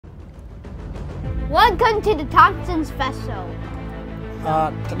Welcome to the Thompson Special.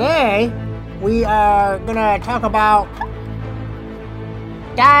 Today we are gonna talk about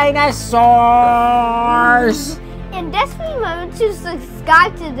dinosaurs. And just remember to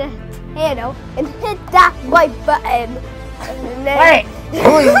subscribe to the channel and hit that like button. Wait!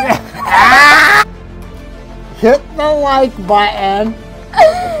 Hit the like button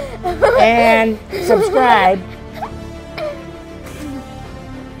and subscribe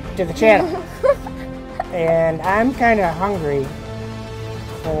to the channel. And I'm kind of hungry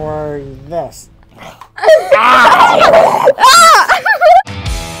for this.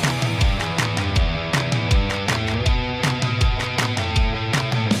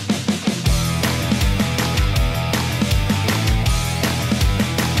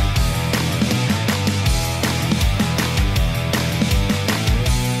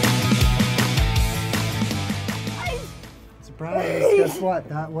 Surprise! Guess what?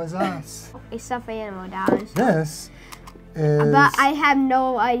 That was us. A stuffed animal dinosaur. This is. But I have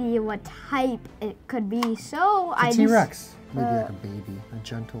no idea what type it could be, so I T-Rex. Maybe like a baby, a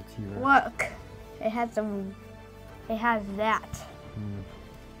gentle T-Rex. Look, it has that.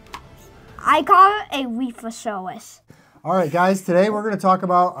 I call it a Reefosaurus. All right, guys. Today we're going to talk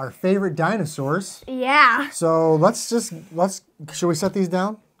about our favorite dinosaurs. Yeah. So should we set these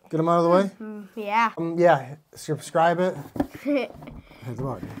down? Get them out of the way. Yeah. Yeah. Subscribe it.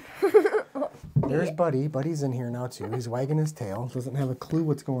 There's Buddy. Buddy's in here now too. He's wagging his tail. Doesn't have a clue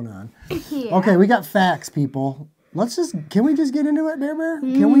what's going on. Yeah. Okay, we got facts, people. Can we just get into it, Bear Bear?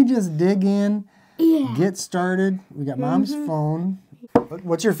 Can we just dig in? Yeah. Get started. We got Mom's phone.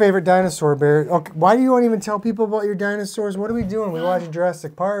 What's your favorite dinosaur, Bear? Okay, why do you want to even tell people about your dinosaurs? What are we doing? We watched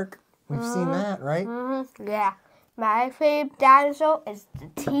Jurassic Park. We've seen that, right? Yeah. My favorite dinosaur is the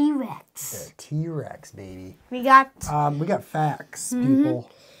T-Rex. The T-Rex, baby. We got facts, people.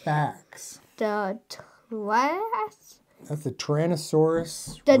 Facts. the what? That's the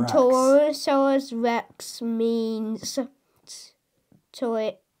Tyrannosaurus The Rex. Tyrannosaurus Rex means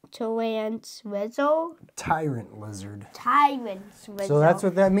tyrant lizard. Tyrant lizard. Tyrant lizard. So that's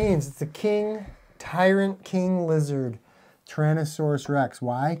what that means. It's a tyrant king lizard. Tyrannosaurus Rex.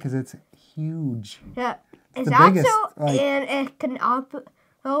 Why? Because it's huge. Yeah. It's the also, biggest, and it can also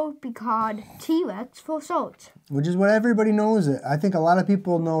be called T-Rex for short. Which is what everybody knows it. I think a lot of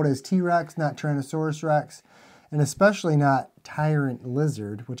people know it as T-Rex, not Tyrannosaurus Rex. And especially not tyrant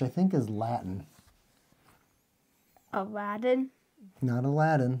lizard, which I think is Latin. Aladdin? Not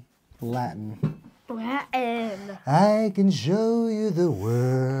Aladdin. Latin. Latin. I can show you the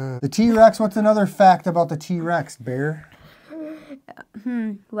world. The T-Rex, what's another fact about the T-Rex, Bear?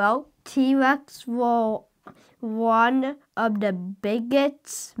 Well, T-Rex were one of the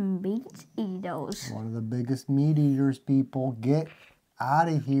biggest meat eaters. One of the biggest meat eaters, people. Get out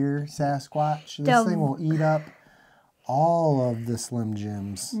of here, Sasquatch. This thing will eat up all of the Slim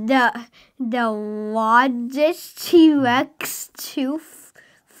Jims. The largest T-Rex tooth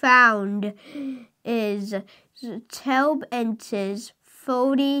found is 12 inches,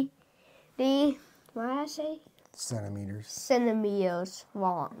 40, what did I say? Centimeters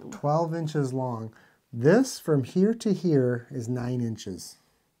long. 12 inches long. This from here to here is 9 inches.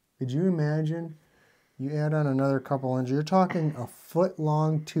 Could you imagine? You add on another couple inches. You're talking a foot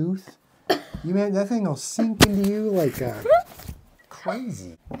long tooth. You man, that thing will sink into you like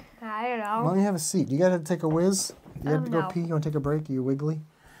crazy. I don't know. Why don't you have a seat? You got to take a whiz? You have to go pee? You want to take a break? Are you wiggly?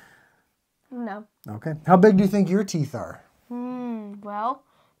 No. Okay. How big do you think your teeth are? Well,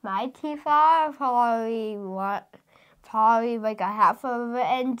 my teeth are probably like a half of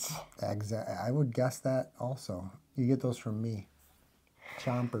an inch. Exactly. I would guess that also. You get those from me.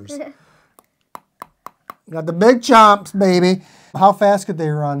 Chompers. Got the big chomps, baby. How fast could they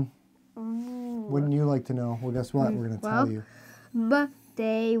run? Wouldn't you like to know? Well, guess what? We're going to tell you. But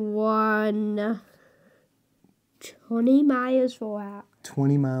they run 20 miles per hour.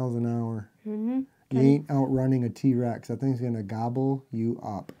 20 miles an hour. You ain't outrunning a T-Rex. That thing's going to gobble you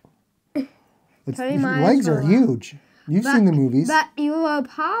up. Its legs are huge. You've seen the movies. But you will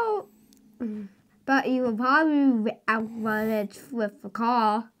probably outrun it with a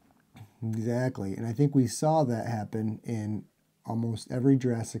car. Exactly. And I think we saw that happen in almost every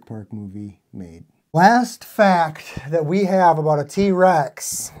Jurassic Park movie made. Last fact that we have about a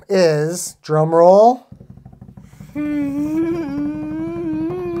T-Rex is, drum roll.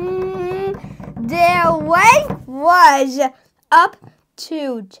 Their length was up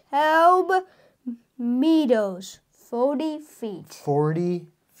to 12 meters, 40 feet. 40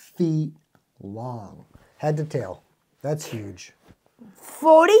 feet long. Head to tail. That's huge.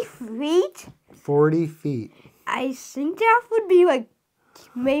 40 feet? 40 feet. I think that would be like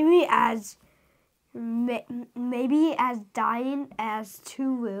maybe as Maybe as giant as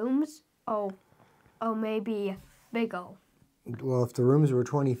 2 rooms. Oh, maybe bigger. Well, if the rooms were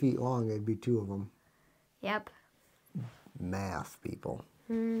 20 feet long, it'd be 2 of them. Yep. Math, people.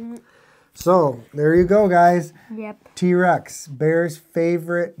 So, there you go, guys. Yep. T-Rex, Bear's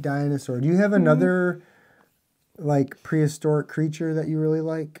favorite dinosaur. Do you have another, like, prehistoric creature that you really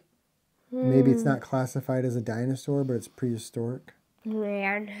like? Maybe it's not classified as a dinosaur, but it's prehistoric.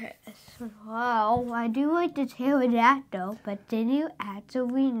 Man, well, I do like the pterodactyl, but did you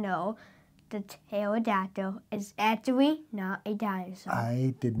actually know the pterodactyl is actually not a dinosaur?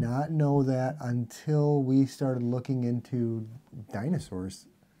 I did not know that until we started looking into dinosaurs.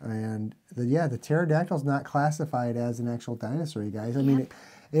 And the pterodactyl is not classified as an actual dinosaur, you guys. I mean,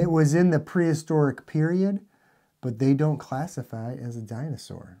 it was in the prehistoric period, but they don't classify it as a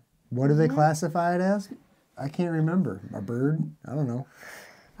dinosaur. What do they classify it as? I can't remember. A bird? I don't know.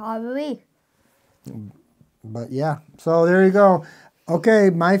 Probably. But yeah, so there you go. Okay,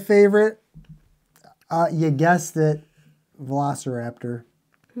 my favorite, you guessed it, Velociraptor.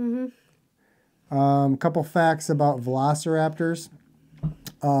 Couple facts about Velociraptors.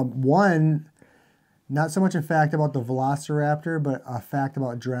 One, not so much a fact about the Velociraptor, but a fact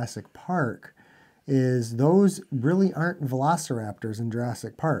about Jurassic Park, is those really aren't Velociraptors in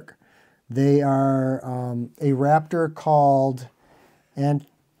Jurassic Park. They are a raptor called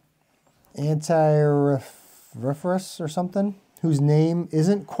Antirephorus or something, whose name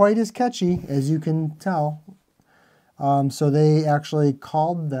isn't quite as catchy as you can tell. So they actually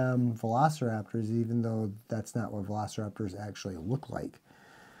called them Velociraptors, even though that's not what Velociraptors actually look like.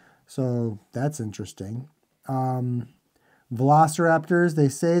 So that's interesting. Velociraptors, they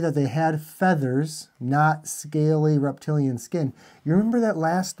say that they had feathers, not scaly reptilian skin. You remember that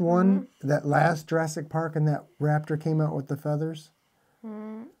last one, that last Jurassic Park, and that raptor came out with the feathers?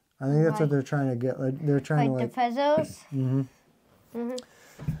 I think that's what they're trying to get. They're trying Like the feathers?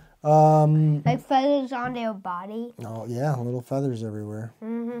 Like feathers on their body? Oh, yeah, little feathers everywhere.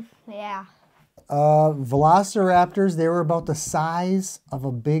 Yeah. Velociraptors, they were about the size of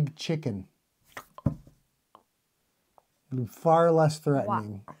a big chicken. Far less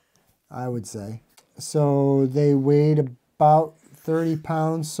threatening, I would say. So they weighed about 30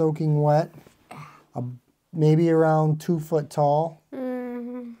 pounds soaking wet, maybe around 2 foot tall.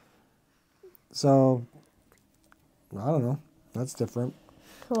 So, I don't know. That's different.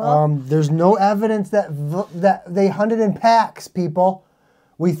 Cool. There's no evidence that they hunted in packs, people.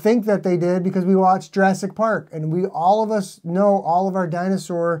 We think that they did because we watched Jurassic Park, and all of us know all of our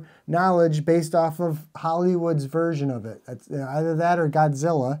dinosaur knowledge based off of Hollywood's version of it. It's either that or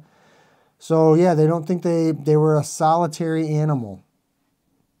Godzilla. So yeah, they don't think they were a solitary animal.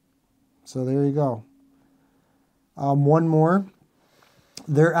 So there you go. One more.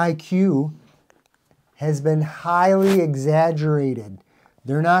 Their IQ has been highly exaggerated.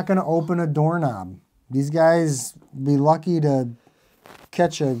 They're not going to open a doorknob. These guys be lucky to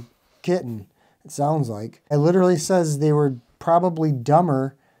catch a kitten, it sounds like. It literally says they were probably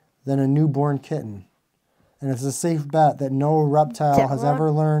dumber than a newborn kitten. And it's a safe bet that no reptile has ever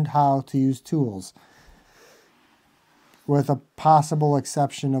learned how to use tools, with a possible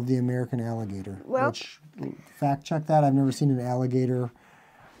exception of the American alligator. Well, which, fact check that, I've never seen an alligator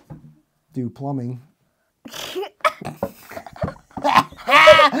do plumbing.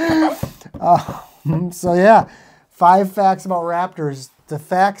 So yeah, 5 facts about raptors. The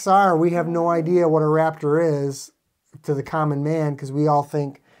facts are we have no idea what a raptor is to the common man, because we all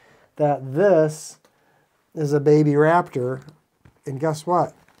think that this is a baby raptor, and guess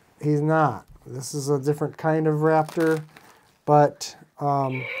what? He's not. This is a different kind of raptor, but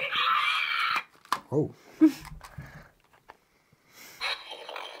oh.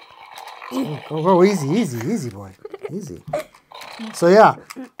 Oh, easy, boy. Easy. So, yeah.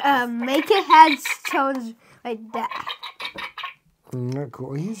 Make your head tones like that.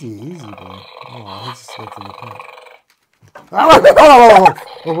 Cool. Easy, boy. Oh, he's just looking at that.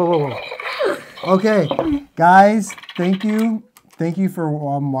 Whoa. Okay, guys, thank you. Thank you for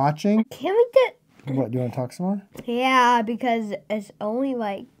watching. Can we get... What, do you want to talk some more? Yeah, because it's only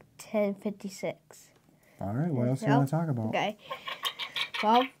like 10:56. All right, what else do you want to talk about? Okay.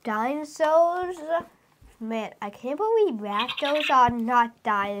 Well, dinosaurs. Man, I can't believe raptors are not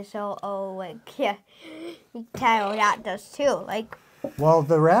dinosaurs. Oh, like, yeah, pterodactyls too. Like, well,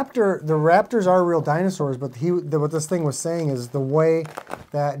 the raptors are real dinosaurs, but what this thing was saying is the way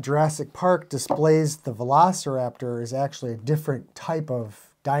that Jurassic Park displays the Velociraptor is actually a different type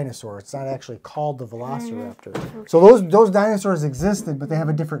of dinosaur. It's not actually called the Velociraptor. So those dinosaurs existed, but they have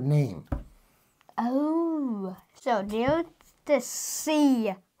a different name. oh, so there's the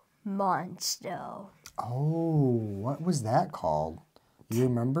sea monster. Oh, what was that called? You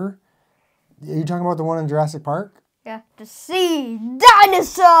remember? Are you talking about the one in Jurassic Park? Yeah, the sea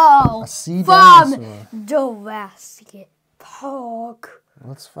dinosaur. A sea from dinosaur. Jurassic Park.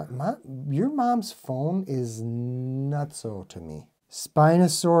 Let's find. Your mom's phone is nutso to me.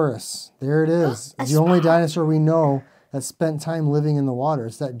 Spinosaurus. There it is. It's the only dinosaur we know that spent time living in the water.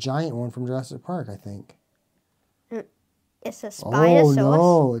 It's that giant one from Jurassic Park, I think. It's a Spinosaurus. Oh,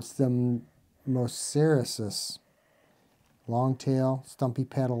 no. It's the Mosasaurus. Long tail, stumpy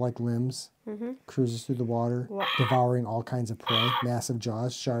paddle-like limbs. Cruises through the water, devouring all kinds of prey. Massive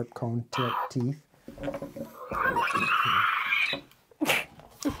jaws, sharp cone teeth.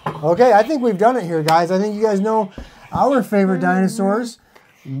 Okay, I think we've done it here, guys. I think you guys know our favorite dinosaurs.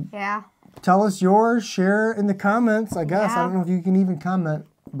 Yeah. Tell us yours. Share in the comments, I guess. Yeah. I don't know if you can even comment,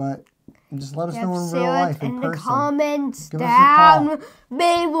 but just let us know in real life, in person. The comments Give us a call. down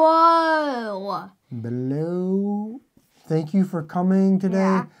below. Thank you for coming today.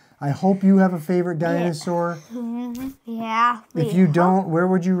 Yeah. I hope you have a favorite dinosaur. Yeah. If you don't, where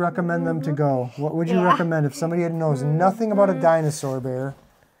would you recommend them to go? What would you recommend if somebody knows nothing about a dinosaur, Bear?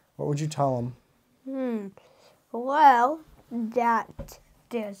 What would you tell them? Well, that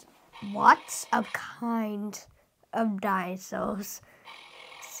there's lots of kinds of dinosaurs.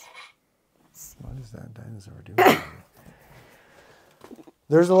 What is that dinosaur doing?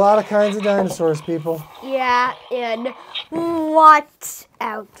 There's a lot of kinds of dinosaurs, people. Yeah, and watch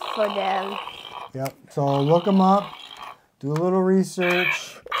out for them. Yep. So look them up. Do a little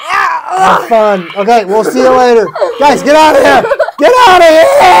research. Have fun. Okay, we'll see you later. Guys, get out of here. Get out of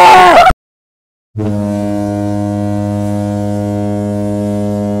here!